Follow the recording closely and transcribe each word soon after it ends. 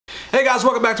guys,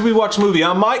 welcome back to We Watch Movie.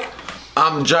 I'm Mike.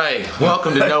 I'm Jay.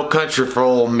 Welcome to No Country for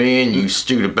Old Men, you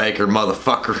Studebaker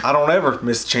motherfucker. I don't ever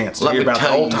miss a chance to hear about the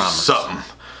old timers. Something.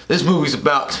 This movie's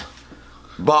about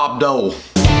Bob Dole.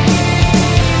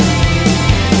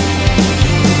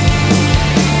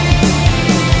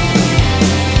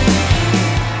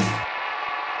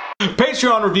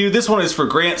 Patreon review. This one is for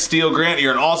Grant Steele. Grant,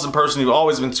 you're an awesome person. You've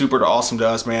always been super awesome to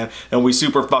us, man, and we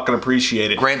super fucking appreciate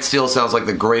it. Grant Steele sounds like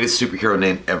the greatest superhero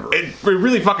name ever. It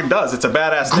really fucking does. It's a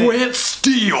badass name. Grant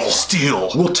Steele. Steel.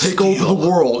 Will take over the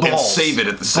world and save it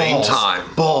at the same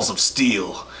time. Balls of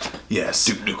steel. Yes.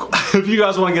 If you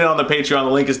guys want to get on the Patreon,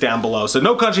 the link is down below. So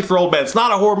No Country for Old Men. It's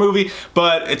not a horror movie,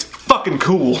 but it's fucking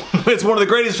cool. It's one of the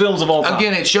greatest films of all time.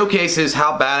 Again, it showcases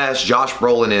how badass Josh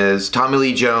Brolin is, Tommy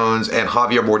Lee Jones, and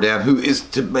Javier Bardem, who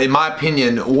is, in my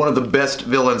opinion, one of the best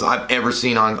villains I've ever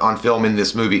seen on film in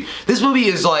this movie. This movie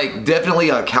is like definitely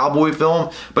a cowboy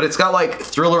film, but it's got like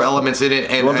thriller elements in it.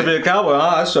 And, you want to be a cowboy?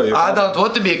 I'll show you. I don't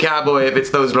want to be a cowboy if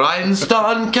it's those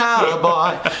rhinestone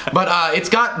cowboy. But it's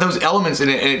got those elements in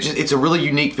it, and it's a really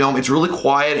unique film. It's really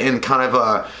quiet and kind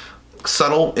of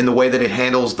subtle in the way that it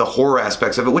handles the horror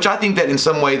aspects of it, which I think that in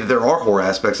some way that there are horror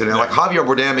aspects in it. Like Javier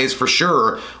Bardem is for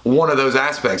sure one of those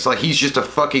aspects. Like he's just a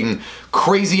fucking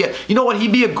crazy. You know what?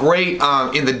 He'd be a great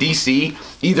in the DC,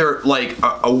 either like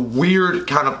a weird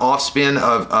kind of offspin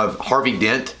of Harvey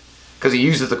Dent, because he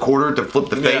uses the quarter to flip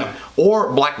the fate,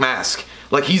 or Black Mask.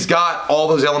 Like he's got all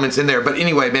those elements in there. But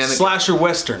anyway, man, slasher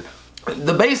western.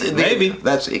 The basic,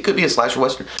 it could be a slasher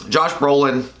western. Josh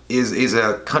Brolin is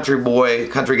a country boy,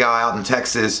 country guy out in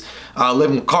Texas,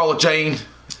 living with Carla Jane.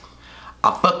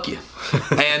 I'll fuck you.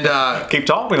 And keep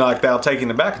talking like that, I'll take you in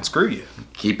the back and screw you.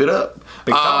 Keep it up.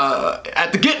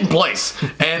 At the getting place.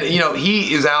 And you know,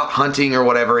 he is out hunting or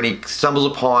whatever, and he stumbles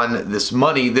upon this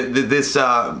money, this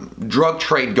drug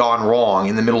trade gone wrong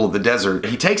in the middle of the desert.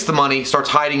 He takes the money, starts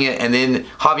hiding it, and then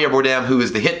Javier Bardem, who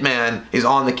is the hitman, is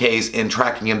on the case and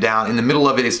tracking him down. In the middle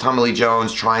of it is Tommy Lee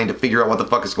Jones trying to figure out what the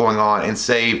fuck is going on and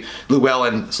save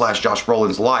Llewellyn / Josh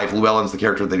Brolin's life. Llewellyn's the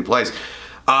character that he plays.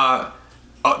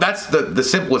 That's the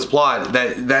simplest plot.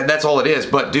 That's all it is.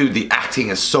 But dude, the acting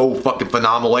is so fucking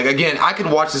phenomenal. Like again, I could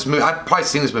watch this movie. I've probably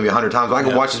seen this movie 100 times. But I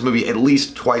could watch this movie at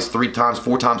least twice, 3 times,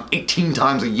 4 times, 18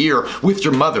 times a year with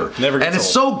your mother. Never gets and it's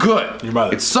so good. Your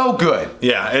mother. It's so good.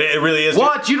 Yeah, it really is.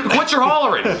 What you're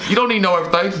hollering? You don't need to know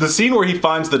everything. The scene where he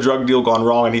finds the drug deal gone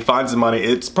wrong and he finds the money.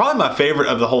 It's probably my favorite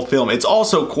of the whole film. It's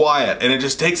also quiet and it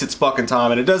just takes its fucking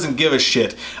time and it doesn't give a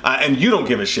shit. And you don't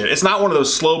give a shit. It's not one of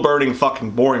those slow burning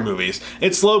fucking boring movies.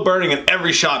 It's slow burning and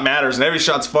every shot matters and every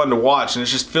shot's fun to watch and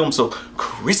it's just filmed so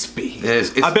crispy. It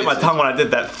is. I bit my tongue when I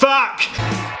did that. Fuck!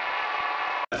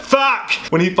 Fuck!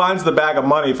 When he finds the bag of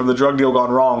money from the drug deal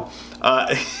gone wrong,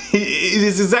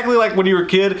 it's exactly like when you were a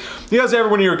kid. You guys ever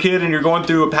when you were a kid and you're going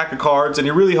through a pack of cards and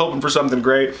you're really hoping for something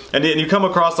great and you come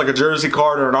across like a jersey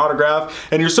card or an autograph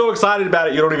and you're so excited about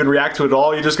it you don't even react to it at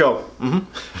all. You just go, and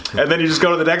then you just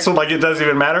go to the next one like it doesn't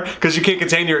even matter because you can't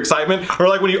contain your excitement. Or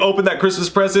like when you open that Christmas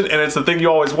present and it's the thing you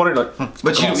always wanted, like,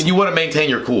 but you want to maintain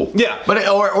your cool. Yeah. But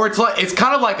or it's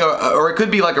kind of like or it could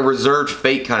be like a reserved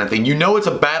fate kind of thing. You know it's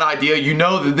a bad idea. You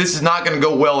know that this is not going to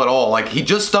go well at all. Like he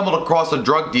just stumbled across a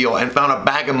drug deal and found a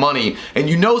bag of money, and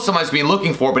you know somebody's been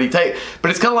looking for it, but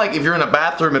it's kind of like if you're in a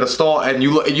bathroom at a stall and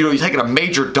you're taking a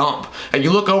major dump and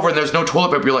you look over and there's no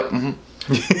toilet paper, you're like,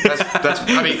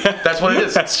 that's what it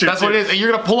is. That's what it is. And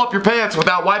you're gonna pull up your pants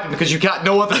without wiping because you got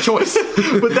no other choice.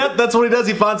 But that's what he does.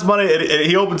 He finds money and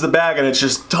he opens the bag and it's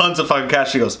just tons of fucking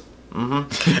cash. He goes,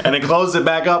 and it closes it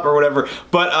back up or whatever.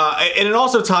 But and it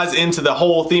also ties into the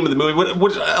whole theme of the movie,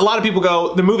 which a lot of people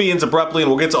go, the movie ends abruptly, and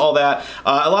we'll get to all that.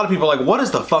 A lot of people are like, what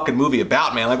is the fucking movie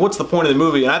about, man? Like, what's the point of the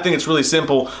movie? And I think it's really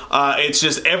simple. It's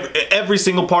just every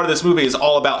single part of this movie is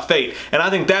all about fate. And I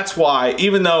think that's why,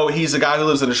 even though he's a guy who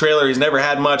lives in a trailer, he's never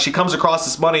had much, he comes across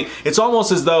this money, it's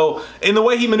almost as though, in the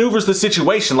way he maneuvers the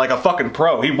situation like a fucking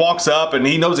pro. He walks up and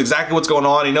he knows exactly what's going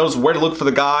on. He knows where to look for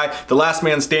the guy, the last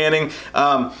man standing.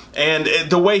 And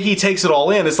the way he takes it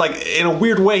all in, it's like, in a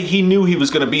weird way, he knew he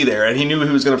was going to be there, and he knew he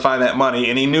was going to find that money,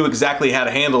 and he knew exactly how to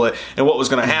handle it and what was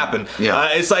going to happen. Yeah.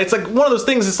 It's like one of those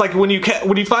things. It's like when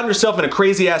you find yourself in a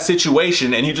crazy ass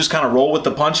situation and you just kind of roll with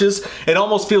the punches. It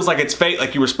almost feels like it's fate,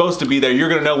 like you were supposed to be there. You're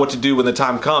going to know what to do when the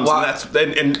time comes. Well,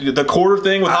 and the quarter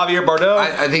thing with Javier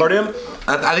Bardem.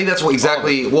 I think that's what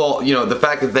exactly. Well, you know, the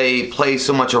fact that they play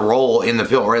so much a role in the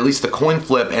film, or at least the coin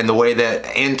flip, and the way that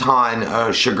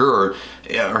Anton Sugar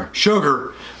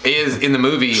is in the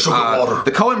movie.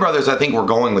 The Coen brothers, I think, were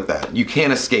going with that. You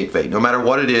can't escape fate. No matter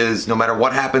what it is, no matter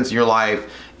what happens in your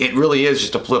life, it really is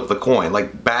just a flip of the coin.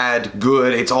 Like bad,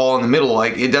 good, it's all in the middle.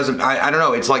 Like it doesn't, I don't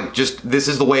know, it's like just this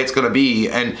is the way it's gonna be.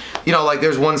 And you know, like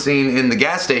there's one scene in the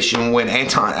gas station when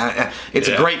Anton, it's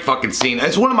a great fucking scene.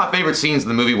 It's one of my favorite scenes in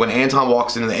the movie when Anton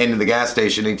walks into the end of the gas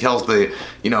station and he tells the,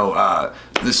 you know,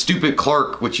 the stupid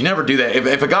clerk, which you never do that.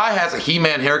 If a guy has a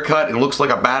He-Man haircut and looks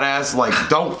like a badass, like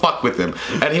don't fuck with him.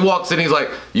 And he walks in, he's like,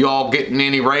 you all getting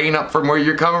any rain up from where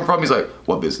you're coming from? He's like,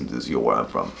 what business is where I'm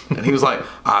from? And he was like,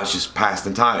 it's just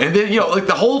passing time. And then, you know, like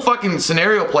the whole fucking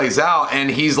scenario plays out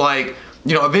and he's like,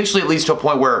 you know, eventually it leads to a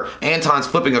point where Anton's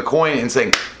flipping a coin and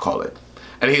saying, call it.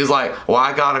 And he was like, well,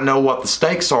 I gotta know what the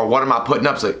stakes are. What am I putting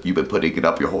up? It's like, you've been putting it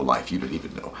up your whole life. You didn't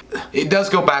even know. It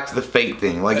does go back to the fate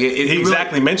thing. Like he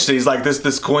exactly really mentioned it. He's like,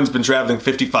 this coin's been traveling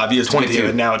 55 years, 22,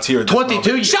 and now it's here.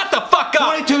 22 years. Shut the fuck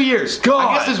up. 22 years.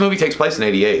 God. I guess this movie takes place in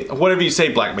 '88. Whatever you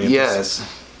say, Black Mantis.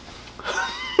 Yes.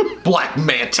 Black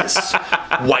Mantis.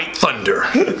 White Thunder.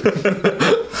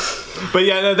 But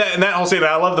yeah, that whole scene,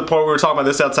 I love the point, we were talking about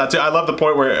this outside too, I love the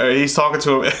point where he's talking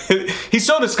to him. He's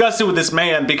so disgusted with this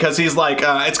man because he's like,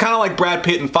 it's kind of like Brad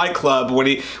Pitt in Fight Club when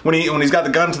he's got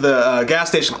the gun to the gas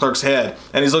station clerk's head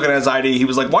and he's looking at his ID. He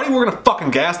was like, why do you work in a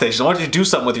fucking gas station? Why don't you do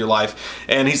something with your life?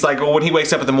 And he's like, well, when he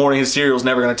wakes up in the morning, his cereal's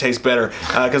never going to taste better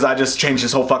because I just changed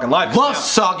his whole fucking life. Plus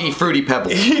soggy fruity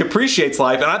pebbles. He appreciates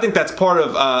life, and I think that's part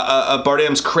of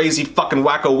Bardem's crazy fucking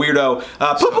wacko weirdo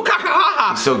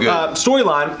so good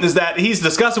storyline, is that he's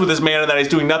disgusted with this man and that he's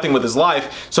doing nothing with his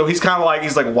life. So he's kind of like,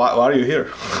 why are you here?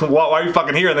 why are you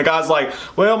fucking here? And the guy's like,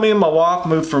 well, me and my wife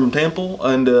moved from Temple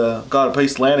and got a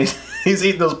piece of land. He's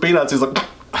eating those peanuts. He's like,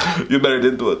 you better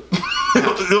didn't do it.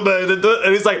 You better didn't do it.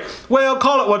 And he's like, well,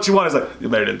 call it what you want. He's like, you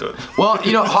better didn't do it. Well,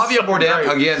 you know, Javier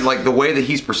Bardem, again, like the way that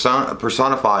he's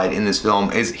personified in this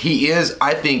film is, he is,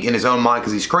 I think, in his own mind,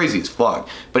 because he's crazy as fuck,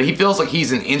 but he feels like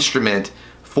he's an instrument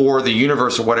for the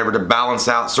universe or whatever to balance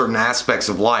out certain aspects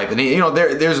of life. And you know,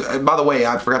 there's by the way,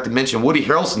 I forgot to mention Woody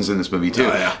Harrelson's in this movie too.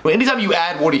 Oh, yeah. Well, anytime you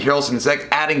add Woody Harrelson, it's like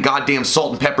adding goddamn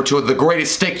salt and pepper to the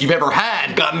greatest steak you've ever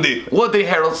had. Gandhi. Woody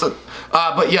Harrelson.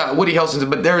 But yeah, Woody Harrelson's.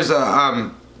 But there's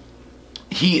a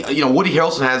you know, Woody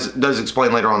Harrelson does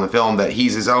explain later on in the film that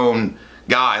he's his own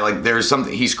guy. Like there's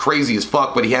something, he's crazy as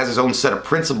fuck, but he has his own set of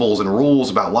principles and rules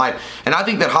about life. And I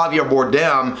think that Javier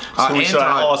Bardem, so we should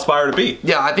all aspire to be.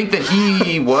 Yeah, I think that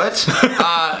he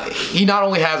he not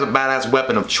only has a badass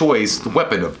weapon of choice, the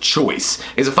weapon of choice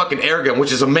is a fucking air gun,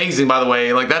 which is amazing, by the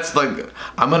way. Like that's like,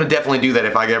 I'm gonna definitely do that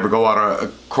if I ever go on a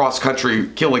cross country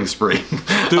killing spree. Dude,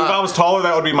 if I was taller,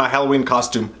 that would be my Halloween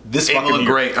costume. This fucking year. It would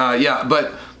look great. Yeah,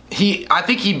 but I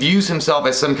think he views himself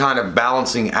as some kind of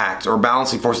balancing act or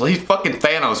balancing force. Like he's fucking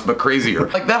Thanos, but crazier.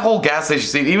 Like that whole gas station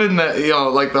scene, even the, you know,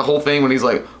 like the whole thing when he's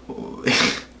like,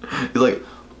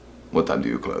 what time do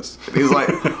you close? And he's like,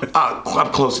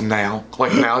 I'm closing now.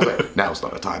 Like now, he's like, now's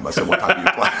not a time. I said, what time do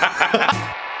you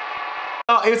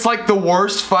close? It's like the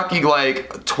worst fucking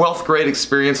like 12th grade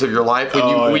experience of your life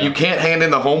when you can't hand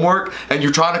in the homework and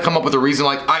you're trying to come up with a reason.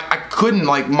 Like I couldn't,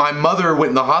 like my mother went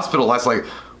in the hospital last, like,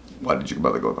 why did your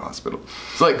mother go to the hospital?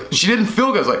 It's like, she didn't feel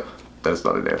good. I was like, that's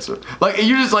not an answer. Like,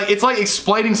 you're just like, it's like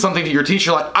explaining something to your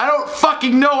teacher, like, I don't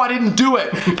fucking know, I didn't do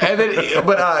it. And then,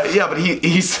 but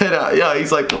he said, yeah,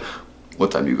 he's like, what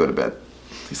time do you go to bed?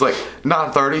 He's like,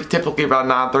 9:30, typically about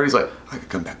 9:30. He's like, I could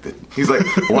come back then. He's like,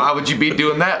 why would you be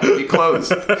doing that when you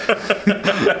closed?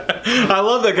 I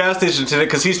love the gas station attendant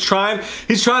because he's trying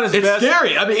his best. It's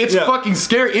scary. I mean, it's fucking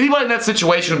scary. Anybody in that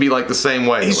situation would be like the same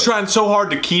way. He's trying so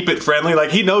hard to keep it friendly.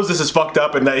 Like, he knows this is fucked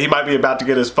up and that he might be about to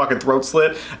get his fucking throat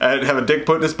slit and have a dick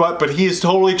put in his butt, but he is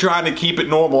totally trying to keep it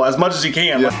normal as much as he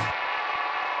can. Yeah.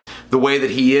 The way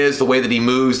that he is, the way that he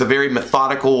moves, the very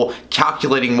methodical,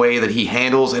 calculating way that he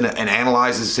handles and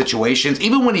analyzes situations.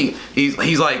 Even when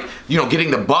he's like, you know,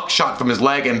 getting the buckshot from his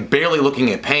leg and barely looking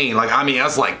at pain. Like, I mean, I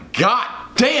was like, God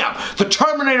damn, the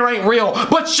Terminator ain't real,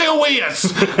 but she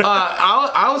is.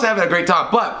 I was having a great time.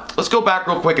 But let's go back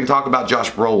real quick and talk about Josh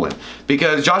Brolin,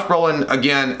 because Josh Brolin,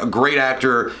 again, a great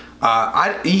actor.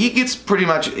 He gets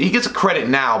a credit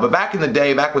now, but back in the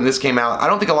day, back when this came out, I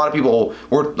don't think a lot of people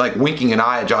were like winking an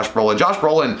eye at Josh Brolin. Josh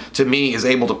Brolin, to me, is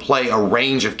able to play a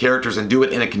range of characters and do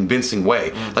it in a convincing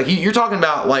way. Like, you're talking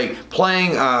about like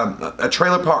playing a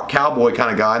trailer park cowboy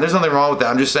kind of guy, and there's nothing wrong with that.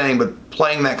 I'm just saying, but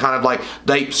playing that kind of like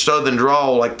deep southern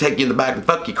drawl, like take you in the back and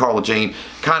fuck you, Carla Jane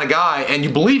kind of guy, and you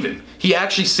believe him. he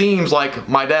actually seems like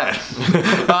my dad.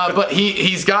 But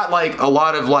he's got like a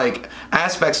lot of like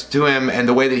aspects to him, and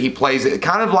the way that he plays it,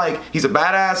 kind of like he's a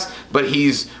badass, but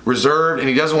he's reserved, and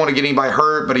he doesn't want to get anybody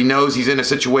hurt, but he knows he's in a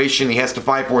situation he has to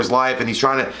fight for his life, and he's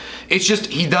trying to, it's just,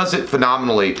 he does it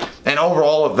phenomenally. And over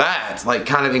all of that, like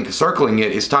kind of encircling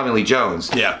it, is Tommy Lee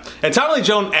Jones. Yeah, and Tommy Lee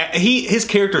Jones, his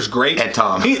character's great. And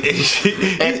Tom.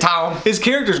 His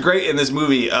character's great in this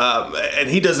movie, and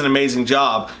he does an amazing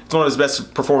job. It's one of his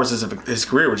best performances of his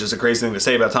career, which is a crazy thing to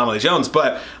say about Tommy Lee Jones,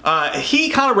 but he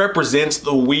kind of represents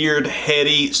the weird,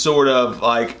 heady sort of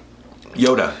like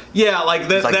Yoda. Yeah, like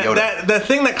the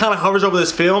thing that kind of hovers over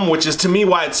this film, which is to me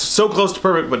why it's so close to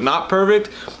perfect but not perfect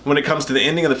when it comes to the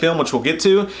ending of the film, which we'll get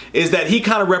to, is that he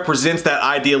kind of represents that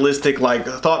idealistic like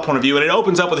thought point of view, and it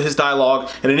opens up with his dialogue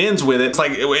and it ends with it. It's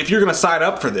like, if you're gonna sign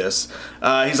up for this,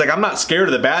 he's like, I'm not scared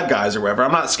of the bad guys or whatever.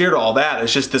 I'm not scared of all that.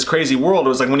 It's just this crazy world. It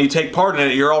was like, when you take part in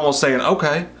it, you're almost saying,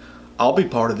 okay, I'll be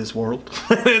part of this world.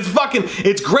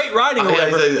 It's great writing or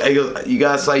whatever. He goes, you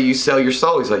guys say you sell your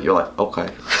soul. He's like, you're like, okay.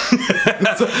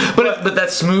 but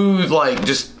that smooth, like,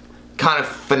 just kind of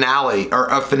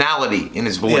finality in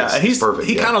his voice. Yeah, he's perfect.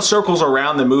 He kind of circles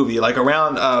around the movie, like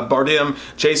around Bardem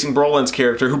chasing Brolin's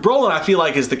character, who Brolin I feel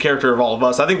like is the character of all of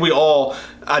us. I think we all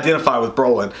identify with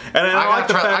Brolin. And I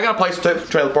got a place to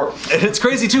trailer park. And it's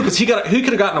crazy too, because he could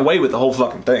have gotten away with the whole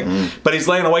fucking thing. But he's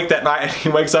laying awake that night and he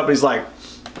wakes up and he's like,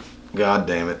 God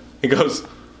damn it. He goes,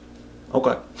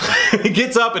 okay. He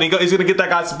gets up and he's gonna get that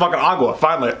guy some fucking agua.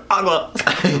 Finally, agua.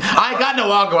 I ain't got no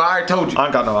agua. I already told you. I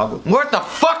ain't got no agua. What the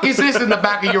fuck is this in the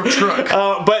back of your truck?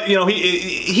 But you know,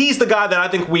 he's the guy that I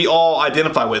think we all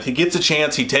identify with. He gets a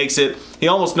chance, he takes it. He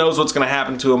almost knows what's going to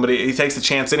happen to him, but he takes the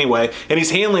chance anyway, and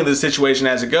he's handling the situation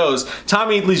as it goes.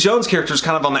 Tommy Lee Jones' character is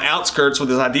kind of on the outskirts with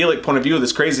his idyllic point of view of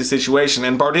this crazy situation,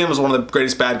 and Bardem was one of the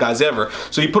greatest bad guys ever.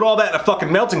 So you put all that in a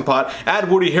fucking melting pot,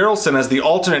 add Woody Harrelson as the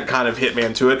alternate kind of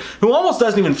hitman to it, who almost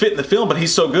doesn't even fit in the film, but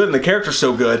he's so good and the character's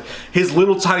so good. His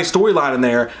little tiny storyline in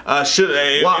there,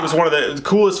 it was one of the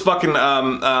coolest fucking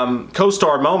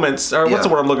co-star moments, or what's the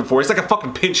word I'm looking for? He's like a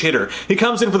fucking pinch hitter. He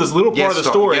comes in for this little part of the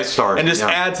story and just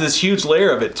adds this huge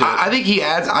layer of it to it. I think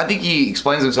he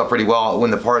explains himself pretty well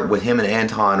when the part with him and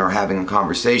Anton are having a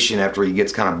conversation after he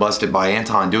gets kind of busted by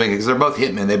Anton doing it, because they're both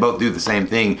hitmen. They both do the same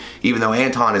thing, even though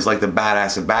Anton is like the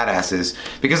badass of badasses.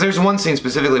 Because there's one scene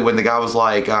specifically when the guy was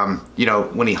like, you know,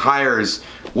 when he hires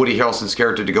Woody Harrelson's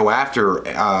character to go after,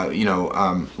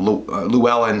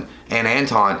 Llewellyn and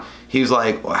Anton, he was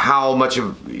like, how much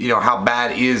of, you know, how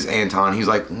bad is Anton? He's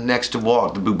like, next to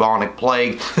what? The bubonic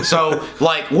plague. So,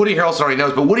 like, Woody Harrelson already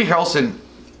knows, but Woody Harrelson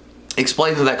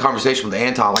explains in that conversation with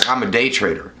Anton, like, I'm a day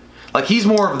trader. Like, he's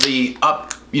more of the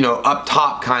up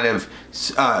top kind of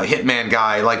hitman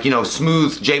guy, like, you know,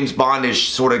 smooth James Bondish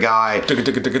sort of guy.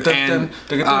 And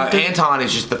Anton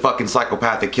is just the fucking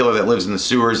psychopathic killer that lives in the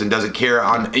sewers and doesn't care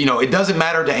on, you know, it doesn't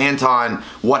matter to Anton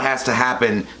what has to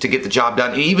happen to get the job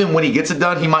done. And even when he gets it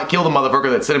done, he might kill the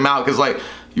motherfucker that sent him out because, like,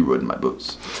 you ruined my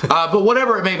boots. But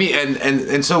whatever it may be,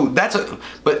 and so that's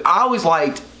but I always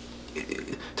liked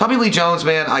Tommy Lee Jones,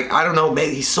 man. I don't know,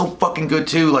 man, he's so fucking good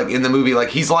too, like, in the movie.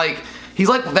 Like, he's like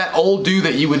that old dude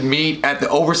that you would meet at the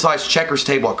oversized checkers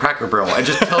table at Cracker Barrel and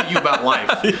just tell you about life.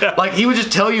 Yeah. Like, he would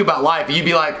just tell you about life, and you'd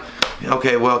be like,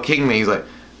 okay, well, king me. He's like,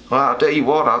 well, I'll tell you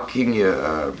what, I'll king you.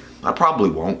 I probably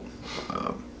won't.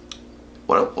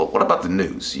 What about the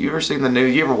news? You ever seen the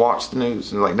news? You ever watch the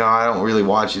news? And like, no, I don't really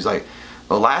watch. He's like,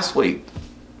 well, last week,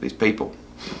 these people.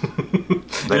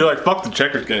 You're like, fuck the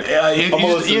checkers game. Yeah, you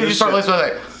just start listening,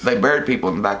 like, they buried people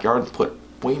in the backyard and put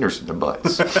wieners in their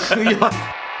butts.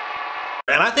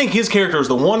 And I think his character is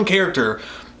the one character,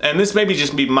 and this may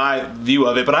just be my view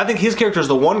of it, but I think his character is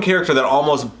the one character that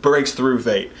almost breaks through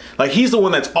fate. Like, he's the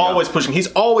one that's always pushing.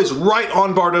 He's always right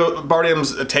on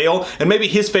Bardem's tail, and maybe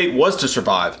his fate was to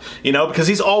survive, you know, because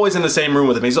he's always in the same room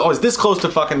with him. He's always this close to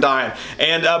fucking dying.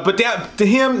 And but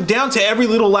down to every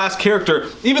little last character,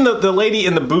 even the lady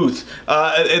in the booth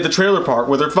at the trailer park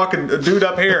with her fucking dude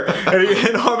up here,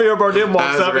 and Javier Bardem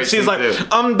walks up, and she's like,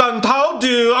 I'm done told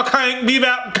you, I can't be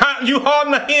that, can't you harm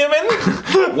the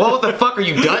human? What the fuck are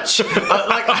you, Dutch? It's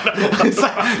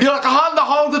like, you're like, on the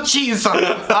hold the cheese. She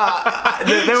does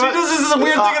this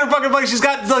weird thing in her fucking face. She's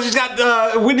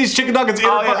got Wendy's chicken nuggets in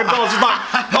her fucking bowl. She's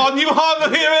like, on you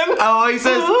harm the human. Oh,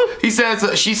 he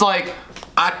says, she's like,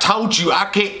 I told you, I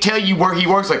can't tell you where he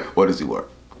works. Like, what does he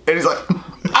work? And he's like,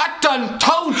 I done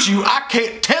told you, I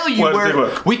can't tell you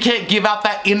where. We can't give out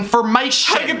that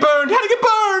information. How to get burned? How to get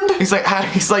burned? He's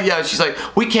like, yeah. She's like,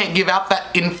 we can't give out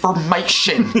that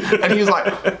information. And he was like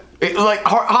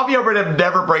Javier Bardem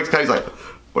never breaks down. He's like,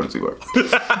 What does he wear?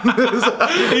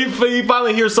 he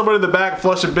finally hears somebody in the back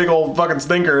flush a big old fucking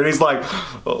stinker, and he's like,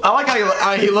 oh. I like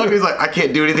how he looked. He's like, I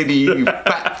can't do anything to you, you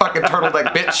fat fucking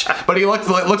turtleneck bitch. But he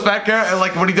looks back there, and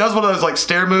like when he does one of those like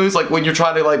stare moves, like when you're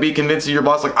trying to like be convincing your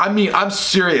boss, like I mean, I'm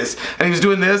serious. And he was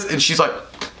doing this, and she's like.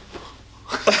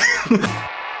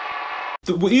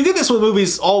 You get this with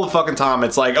movies all the fucking time.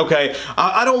 It's like, okay,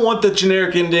 I don't want the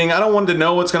generic ending. I don't want to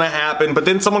know what's going to happen. But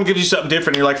then someone gives you something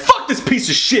different. And you're like, fuck this piece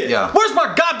of shit. Yeah. Where's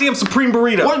my goddamn supreme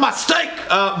burrito? Where's my steak?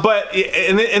 But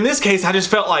in this case, I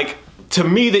just felt like, to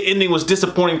me, the ending was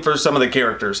disappointing for some of the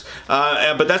characters.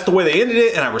 But that's the way they ended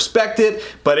it, and I respect it.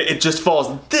 But it just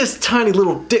falls this tiny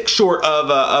little dick short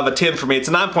of a 10 for me. It's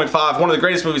a 9.5, one of the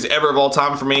greatest movies ever of all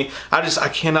time for me. I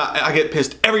get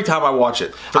pissed every time I watch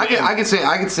it. I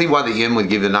can see why the end would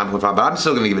give it a 9.5, but I'm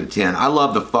still going to give it a 10. I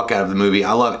love the fuck out of the movie.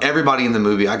 I love everybody in the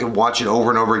movie. I could watch it over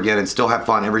and over again and still have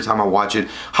fun every time I watch it.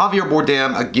 Javier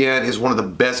Bardem, again, is one of the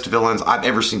best villains I've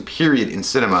ever seen, period, in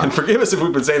cinema. And forgive us if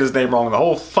we've been saying his name wrong the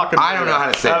whole fucking movie. I don't know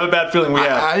how to say it. I have a bad feeling we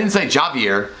have. I didn't say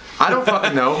Javier. I don't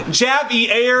fucking know.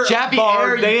 Javier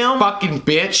Bardem. You fucking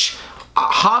bitch.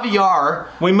 Javier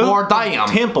Bardem.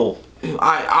 Temple.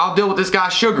 I'll deal with this guy,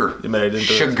 Sugar. You made it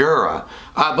into Sugura.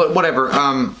 But whatever.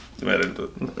 You made it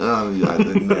into it.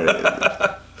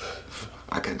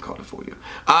 I couldn't call it for you.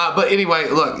 But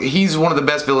anyway, look, he's one of the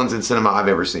best villains in cinema I've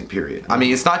ever seen, period. I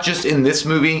mean, it's not just in this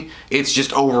movie, it's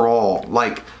just overall.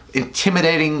 Like,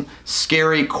 intimidating,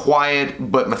 scary, quiet,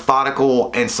 but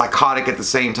methodical and psychotic at the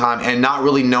same time, and not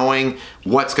really knowing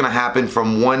what's going to happen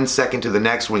from one second to the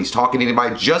next when he's talking to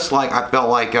anybody, just like I felt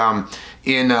like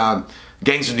in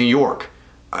Gangs of New York.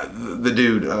 The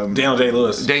dude Daniel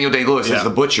Day-Lewis is the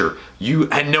butcher. You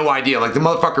had no idea, like the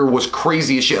motherfucker was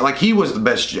crazy as shit. Like he was the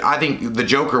best, I think, the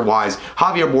Joker wise.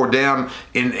 Javier Bardem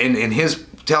in his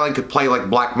telling could play like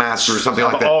Black Mask or something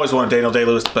like that. I've always wanted Daniel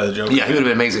Day-Lewis to play the Joker. Yeah, he would have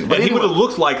been amazing. But he would have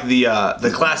looked like the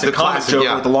classic comic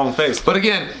Joker with the long face. But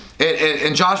again,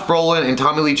 and Josh Brolin and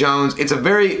Tommy Lee Jones, it's a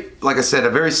very, like I said,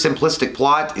 a very simplistic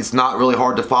plot. It's not really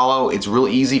hard to follow. It's real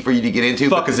easy for you to get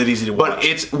into. Is it easy to watch? But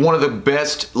it's one of the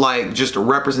best, like, just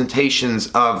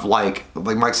representations of, like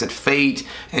Mike said, fate,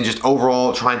 and just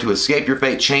overall trying to escape your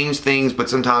fate, change things, but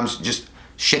sometimes just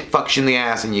shit fucks you in the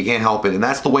ass and you can't help it. And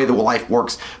that's the way the life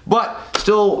works. But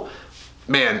still,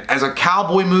 man, as a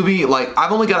cowboy movie, like,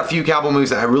 I've only got a few cowboy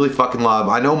movies that I really fucking love.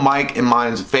 I know Mike and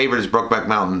mine's favorite is Brokeback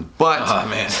Mountain, but oh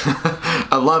man,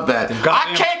 I love that.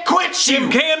 I can't quit you.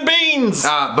 Canned beans.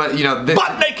 But you know,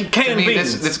 butt naked canned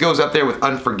beans. This goes up there with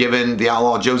Unforgiven, The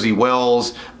Outlaw Josie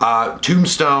Wells,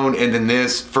 Tombstone, and then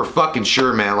this for fucking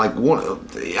sure, man. Like,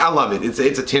 I love it.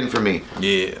 It's a 10 for me.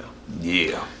 Yeah.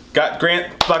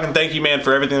 Grant, fucking thank you, man,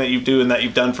 for everything that you do and that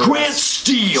you've done for Grant us.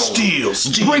 Steel.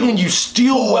 Bringing you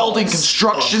steel welding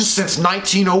construction since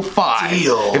 1905.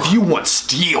 Steel. If you want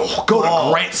steel, go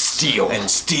to Grant Steel. And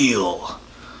steel.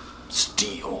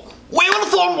 Wheel of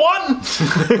Thorn 1!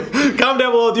 Comment down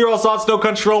below with your all thoughts, no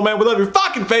country roll, man. We love your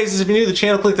fucking faces. If you're new to the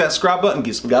channel, click that subscribe button.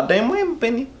 Get some goddamn wham up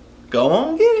in you. Go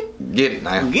on, get it. Get it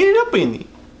now. Get it up in you.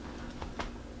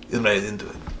 Get right into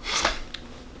it.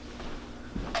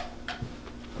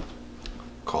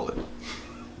 Call it.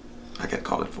 I can't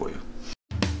call it for you.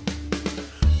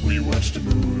 We watched a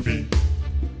movie.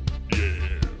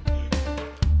 Yeah.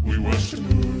 We watched a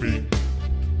movie.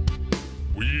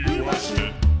 We watched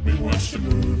it. We watched a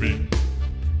movie.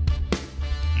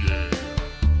 Yeah.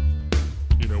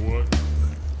 You know what?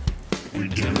 We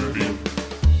did a review.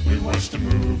 We watched a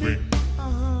movie.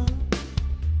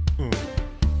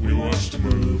 We watched a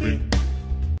movie.